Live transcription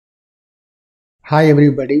Hi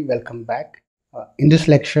everybody, welcome back. In this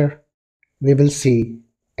lecture, we will see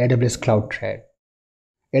AWS CloudTrail.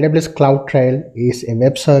 AWS CloudTrail is a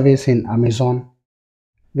web service in Amazon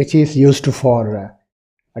which is used for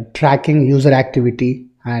tracking user activity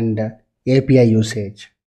and API usage.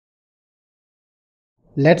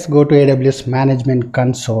 Let's go to AWS Management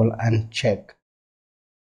Console and check.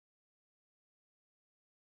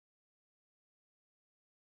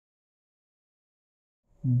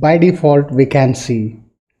 By default, we can see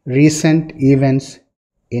recent events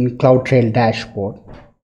in CloudTrail dashboard.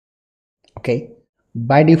 Okay,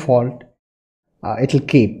 by default, it will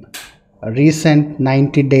keep recent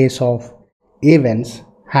 90 days of events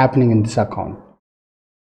happening in this account.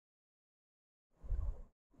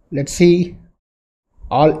 Let's see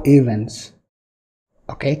all events.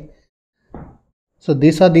 Okay, so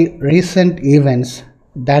these are the recent events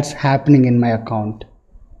that's happening in my account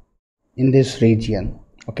in this region.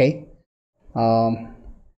 Okay, um,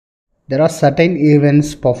 there are certain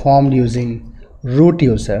events performed using root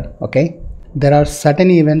user. Okay, there are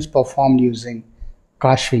certain events performed using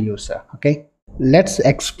Kashvi user. Okay, let's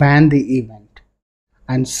expand the event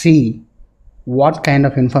and see what kind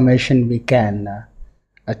of information we can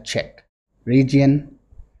check. Region,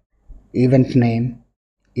 event name,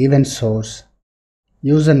 event source,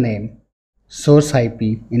 username, source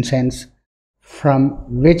IP, in sense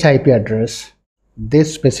from which IP address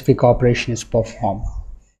this specific operation is performed.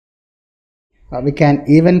 We can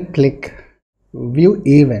even click view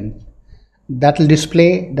event, that will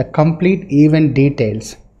display the complete event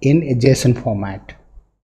details in a JSON format.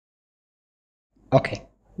 Okay,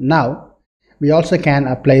 now we also can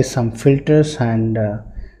apply some filters and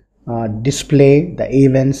display the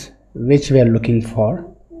events which we are looking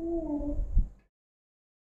for.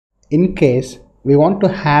 In case we want to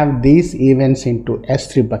have these events into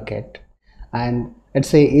S3 bucket, and let's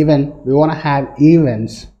say even we want to have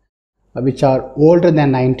events which are older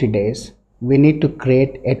than 90 days, we need to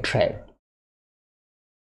create a trail.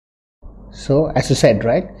 So as you said,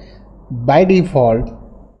 right, by default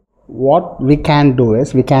what we can do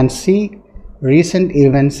is we can see recent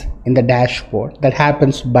events in the dashboard. That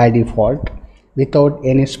happens by default without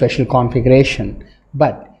any special configuration.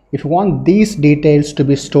 But if you want these details to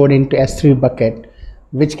be stored into S3 bucket,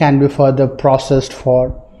 which can be further processed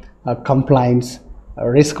for compliance,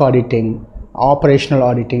 risk auditing, operational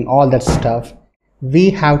auditing, all that stuff,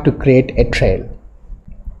 we have to create a trail.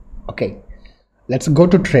 Okay, let's go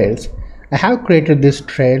to trails. I have created this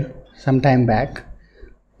trail some time back.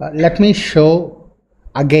 Let me show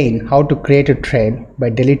again how to create a trail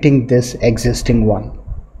by deleting this existing one.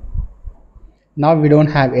 Now we don't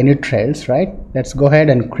have any trails, right? Let's go ahead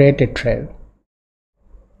and create a trail.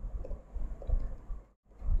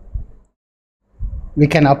 We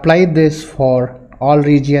can apply this for all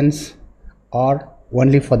regions or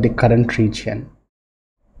only for the current region.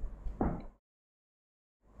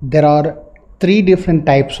 There are three different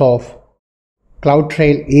types of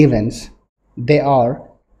CloudTrail events. They are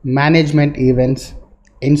management events,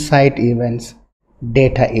 insight events,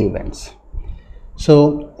 data events.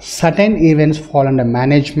 So certain events fall under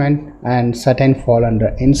management and certain fall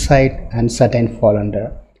under insight and certain fall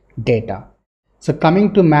under data. So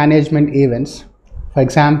coming to management events, for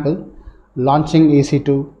example, launching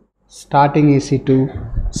EC2, starting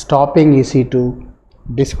EC2, stopping EC2,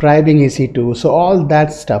 describing EC2, so all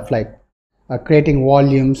that stuff like creating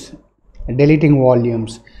volumes, deleting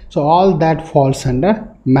volumes, so all that falls under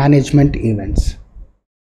management events.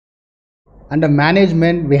 Under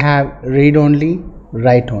management we have read only,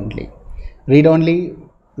 write only. Read only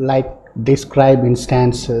like describe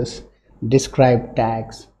instances, describe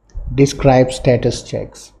tags, describe status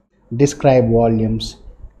checks, describe volumes,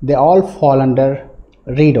 they all fall under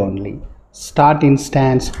read only. Start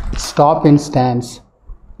instance, stop instance,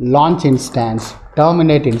 launch instance,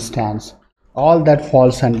 terminate instance, all that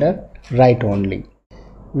falls under write only.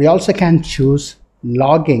 We also can choose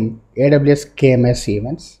logging AWS KMS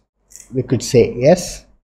events. We could say yes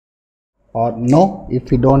or no if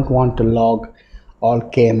we don't want to log all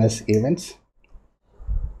KMS events.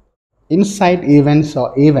 Insight events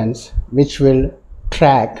or events which will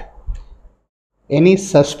track any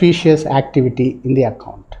suspicious activity in the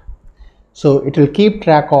account. So it will keep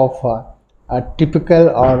track of typical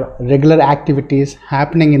or regular activities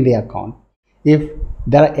happening in the account. If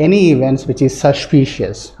there are any events which is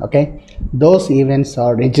suspicious, okay, those events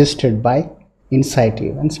are registered by insight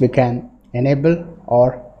events. We can enable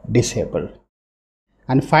or disable.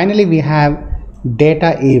 And finally we have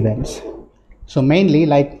data events. So mainly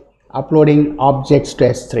like uploading objects to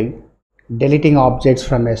S3, deleting objects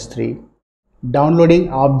from S3, downloading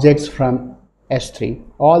objects from S3,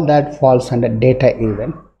 all that falls under data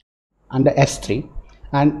event under S3,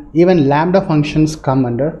 and even lambda functions come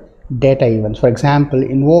under data events. For example,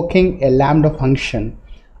 invoking a lambda function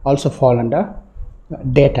also fall under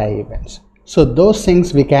data events. So those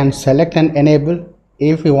things we can select and enable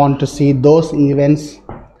if we want to see those events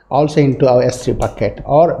also into our S3 bucket,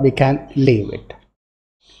 or we can leave it.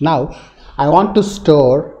 Now I want to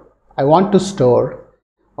store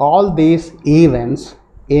all these events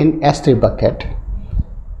in S3 bucket.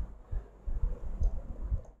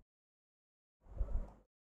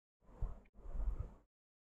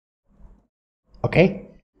 Okay,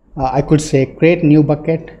 I could say create new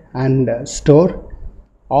bucket and store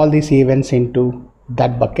all these events into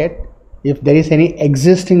that bucket. If there is any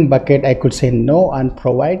existing bucket, I could say no and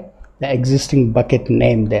provide the existing bucket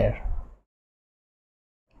name there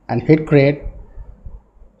and hit create.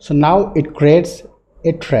 So now it creates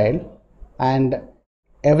a trail, and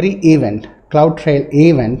every event, CloudTrail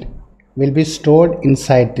event, will be stored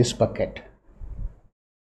inside this bucket.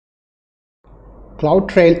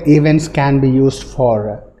 CloudTrail events can be used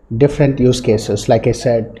for different use cases. Like I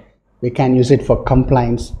said, we can use it for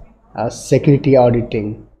compliance, security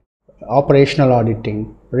auditing, operational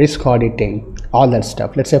auditing, risk auditing, all that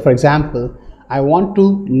stuff. Let's say, for example, I want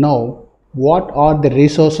to know what are the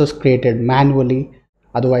resources created manually,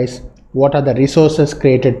 otherwise what are the resources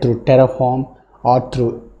created through Terraform or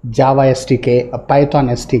through Java SDK, a Python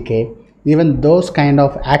SDK. Even those kind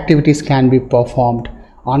of activities can be performed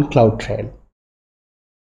on CloudTrail.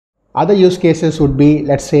 Other use cases would be,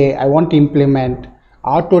 let's say I want to implement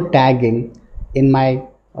auto tagging in my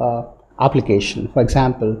application. For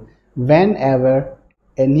example, whenever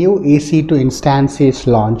a new EC2 instance is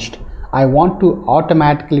launched, I want to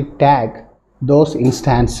automatically tag those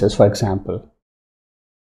instances, for example.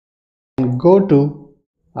 And go to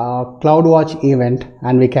CloudWatch event,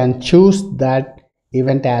 and we can choose that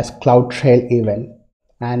event as CloudTrail event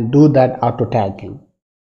and do that auto tagging.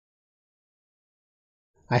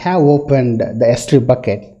 I have opened the S3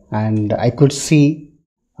 bucket and I could see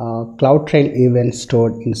CloudTrail events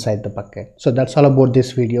stored inside the bucket. So that's all about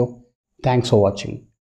this video. Thanks for watching.